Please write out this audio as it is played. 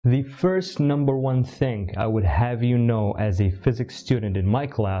The first number one thing I would have you know as a physics student in my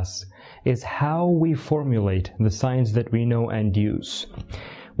class is how we formulate the science that we know and use.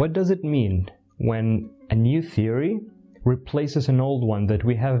 What does it mean when a new theory replaces an old one that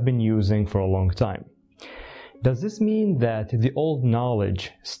we have been using for a long time? Does this mean that the old knowledge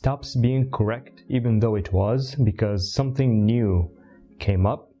stops being correct even though it was because something new came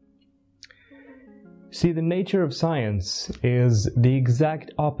up? See, the nature of science is the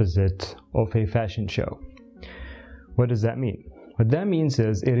exact opposite of a fashion show. What does that mean? What that means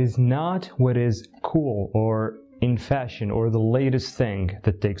is it is not what is cool or in fashion or the latest thing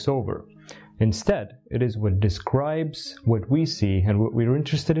that takes over. Instead, it is what describes what we see and what we're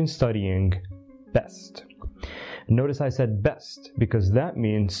interested in studying best. Notice I said best because that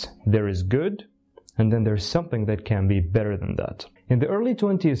means there is good and then there's something that can be better than that. In the early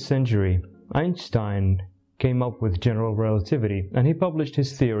 20th century, Einstein came up with general relativity and he published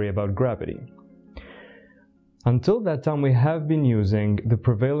his theory about gravity. Until that time, we have been using the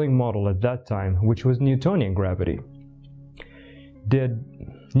prevailing model at that time, which was Newtonian gravity. Did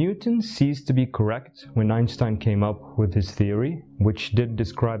Newton cease to be correct when Einstein came up with his theory, which did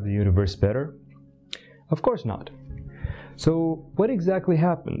describe the universe better? Of course not. So what exactly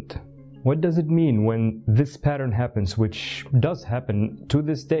happened? What does it mean when this pattern happens, which does happen to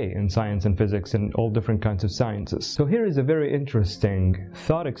this day in science and physics and all different kinds of sciences? So here is a very interesting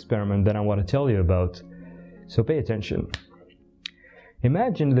thought experiment that I want to tell you about. So pay attention.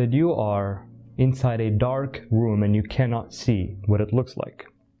 Imagine that you are inside a dark room and you cannot see what it looks like.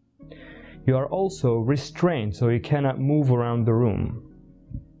 You are also restrained, so you cannot move around the room.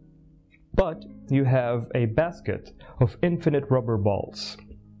 But you have a basket of infinite rubber balls.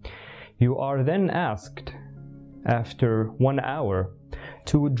 You are then asked, after 1 hour,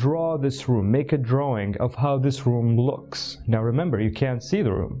 to draw this room, make a drawing of how this room looks. Now remember, you can't see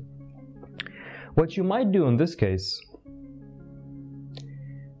the room. What you might do in this case,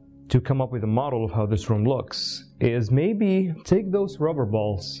 to come up with a model of how this room looks, is maybe take those rubber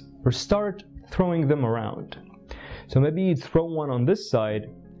balls or start throwing them around. So maybe you throw one on this side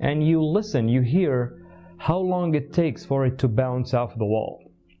and you listen, you hear how long it takes for it to bounce off the wall.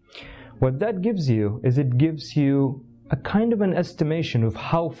 What that gives you is it gives you a kind of an estimation of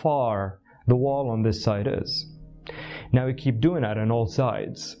how far the wall on this side is. Now you keep doing that on all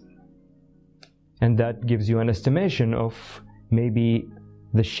sides. And that gives you an estimation of maybe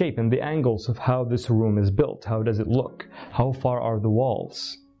the shape and the angles of how this room is built. How does it look? How far are the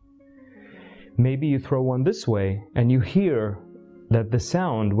walls? Maybe you throw one this way and you hear that the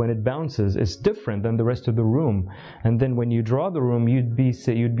sound when it bounces is different than the rest of the room, and then when you draw the room, you'd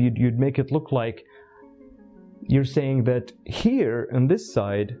make it look like you're saying that here on this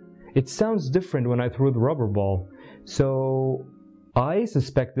side it sounds different when I threw the rubber ball, so I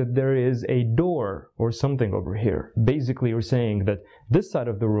suspect that there is a door or something over here. Basically, you're saying that this side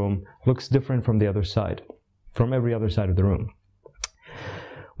of the room looks different from the other side, from every other side of the room.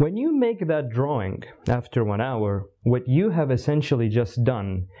 When you make that drawing after 1 hour, what you have essentially just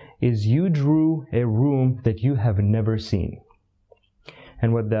done is you drew a room that you have never seen.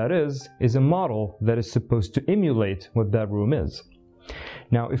 And what that is a model that is supposed to emulate what that room is.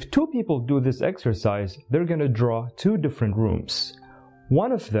 Now, if two people do this exercise, they're going to draw two different rooms.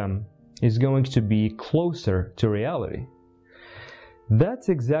 One of them is going to be closer to reality. That's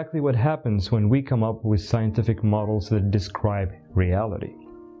exactly what happens when we come up with scientific models that describe reality.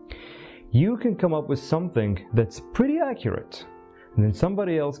 You can come up with something that's pretty accurate, and then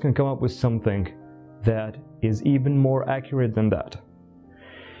somebody else can come up with something that is even more accurate than that.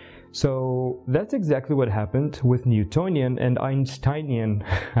 So that's exactly what happened with Newtonian and Einsteinian,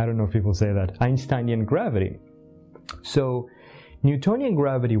 I don't know if people say that, Einsteinian gravity. So Newtonian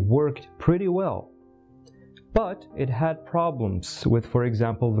gravity worked pretty well, but it had problems with, for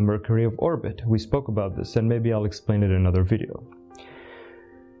example, the Mercury of orbit. We spoke about this, and maybe I'll explain it in another video.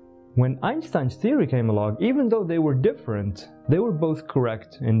 When Einstein's theory came along, even though they were different, they were both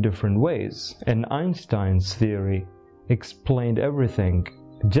correct in different ways. And Einstein's theory explained everything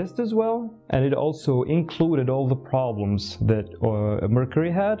just as well, and it also included all the problems that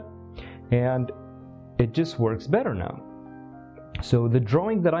Mercury had, and it just works better now. So the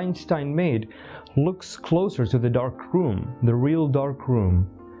drawing that Einstein made looks closer to the dark room, the real dark room,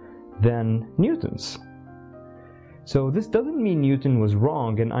 than Newton's. So this doesn't mean Newton was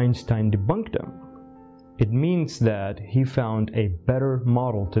wrong and Einstein debunked him. It means that he found a better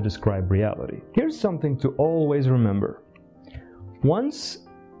model to describe reality. Here's something to always remember. Once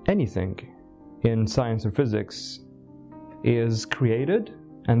anything in science or physics is created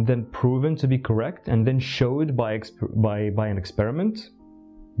and then proven to be correct and then showed by an experiment,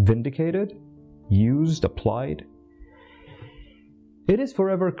 vindicated, used, applied, it is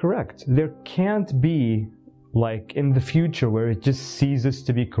forever correct. There can't be like in the future where it just ceases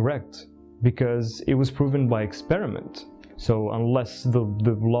to be correct because it was proven by experiment. So unless the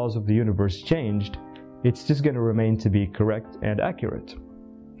laws of the universe changed, it's just going to remain to be correct and accurate.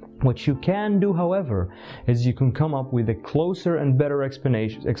 What you can do, however, is you can come up with a closer and better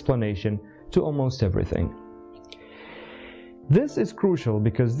explanation to almost everything. This is crucial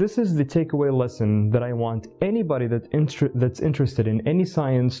because this is the takeaway lesson that I want anybody that's interested in any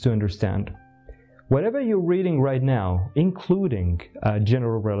science to understand. Whatever you're reading right now, including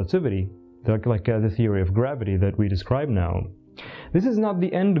general relativity, like the theory of gravity that we describe now, this is not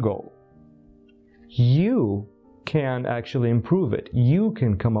the end goal. You can actually improve it. You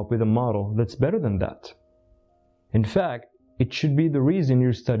can come up with a model that's better than that. In fact, it should be the reason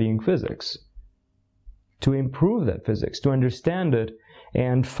you're studying physics. To improve that physics, to understand it,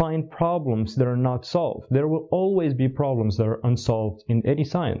 and find problems that are not solved. There will always be problems that are unsolved in any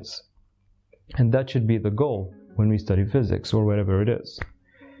science. And that should be the goal when we study physics or whatever it is,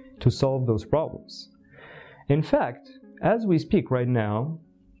 to solve those problems. In fact, as we speak right now,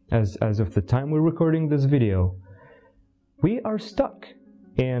 as of the time we're recording this video, we are stuck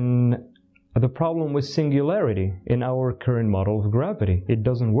in the problem with singularity in our current model of gravity. It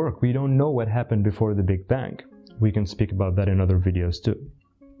doesn't work. We don't know what happened before the Big Bang. We can speak about that in other videos too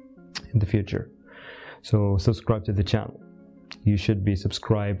in the future. So subscribe to the channel. You should be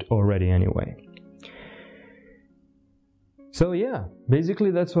subscribed already anyway. So yeah,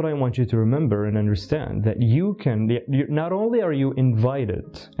 basically that's what I want you to remember and understand, that you can, not only are you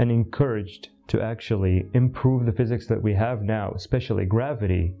invited and encouraged to actually improve the physics that we have now, especially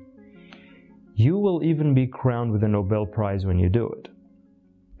gravity, you will even be crowned with a Nobel Prize when you do it.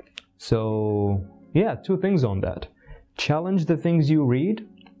 So yeah, two things on that. Challenge the things you read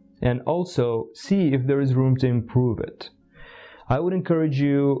and also see if there is room to improve it. I would encourage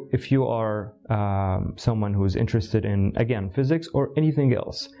you, if you are someone who is interested in, again, physics or anything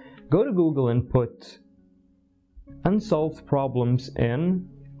else, go to Google and put unsolved problems in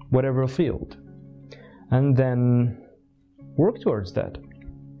whatever field, and then work towards that.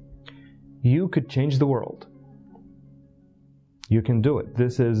 You could change the world. You can do it.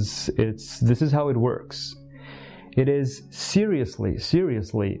 This is how it works. It is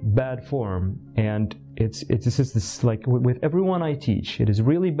seriously bad form, and it's this like with everyone I teach, it is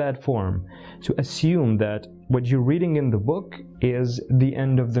really bad form to assume that what you're reading in the book is the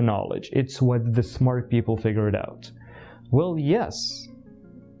end of the knowledge. It's what the smart people figured out. Well, yes,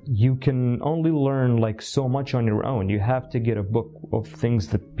 you can only learn like so much on your own. You have to get a book of things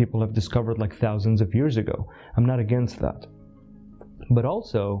that people have discovered like thousands of years ago. I'm not against that. But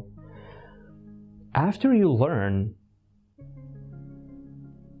also, after you learn,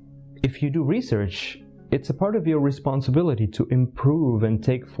 if you do research, it's a part of your responsibility to improve and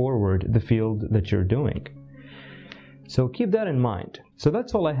take forward the field that you're doing. So keep that in mind. So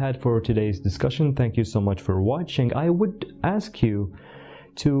that's all I had for today's discussion. Thank you so much for watching. I would ask you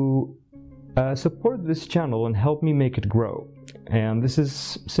to support this channel and help me make it grow. And this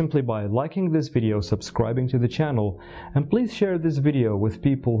is simply by liking this video, subscribing to the channel, and please share this video with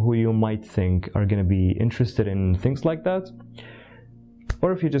people who you might think are going to be interested in things like that,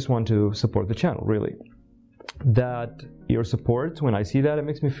 or if you just want to support the channel, really. That your support, when I see that, it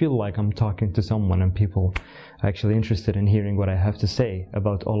makes me feel like I'm talking to someone and people are actually interested in hearing what I have to say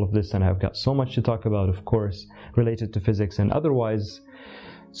about all of this, and I've got so much to talk about, of course, related to physics and otherwise.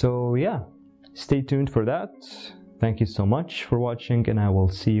 So yeah, stay tuned for that. Thank you so much for watching, and I will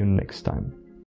see you next time.